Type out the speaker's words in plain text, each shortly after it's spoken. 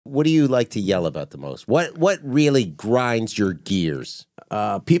What do you like to yell about the most? What really grinds your gears?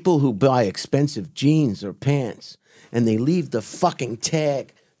 People who buy expensive jeans or pants and they leave the fucking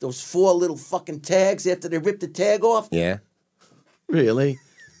tag, those 4 little fucking tags after they rip the tag off. Yeah. Really?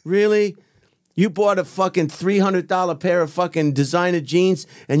 Really? You bought a fucking $300 pair of fucking designer jeans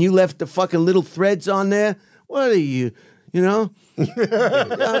and you left the fucking little threads on there? What are you know?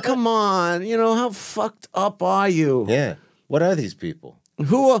 Come on. You know, how fucked up are you? Yeah. What are these people?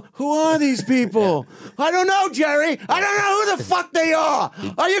 Who are these people? I don't know, Jerry. I don't know who the fuck they are.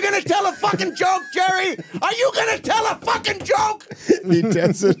 Are you going to tell a fucking joke, Jerry? Are you going to tell a fucking joke? He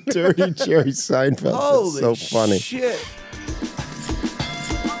does a dirty Jerry Seinfeld. Holy That's so funny. shit.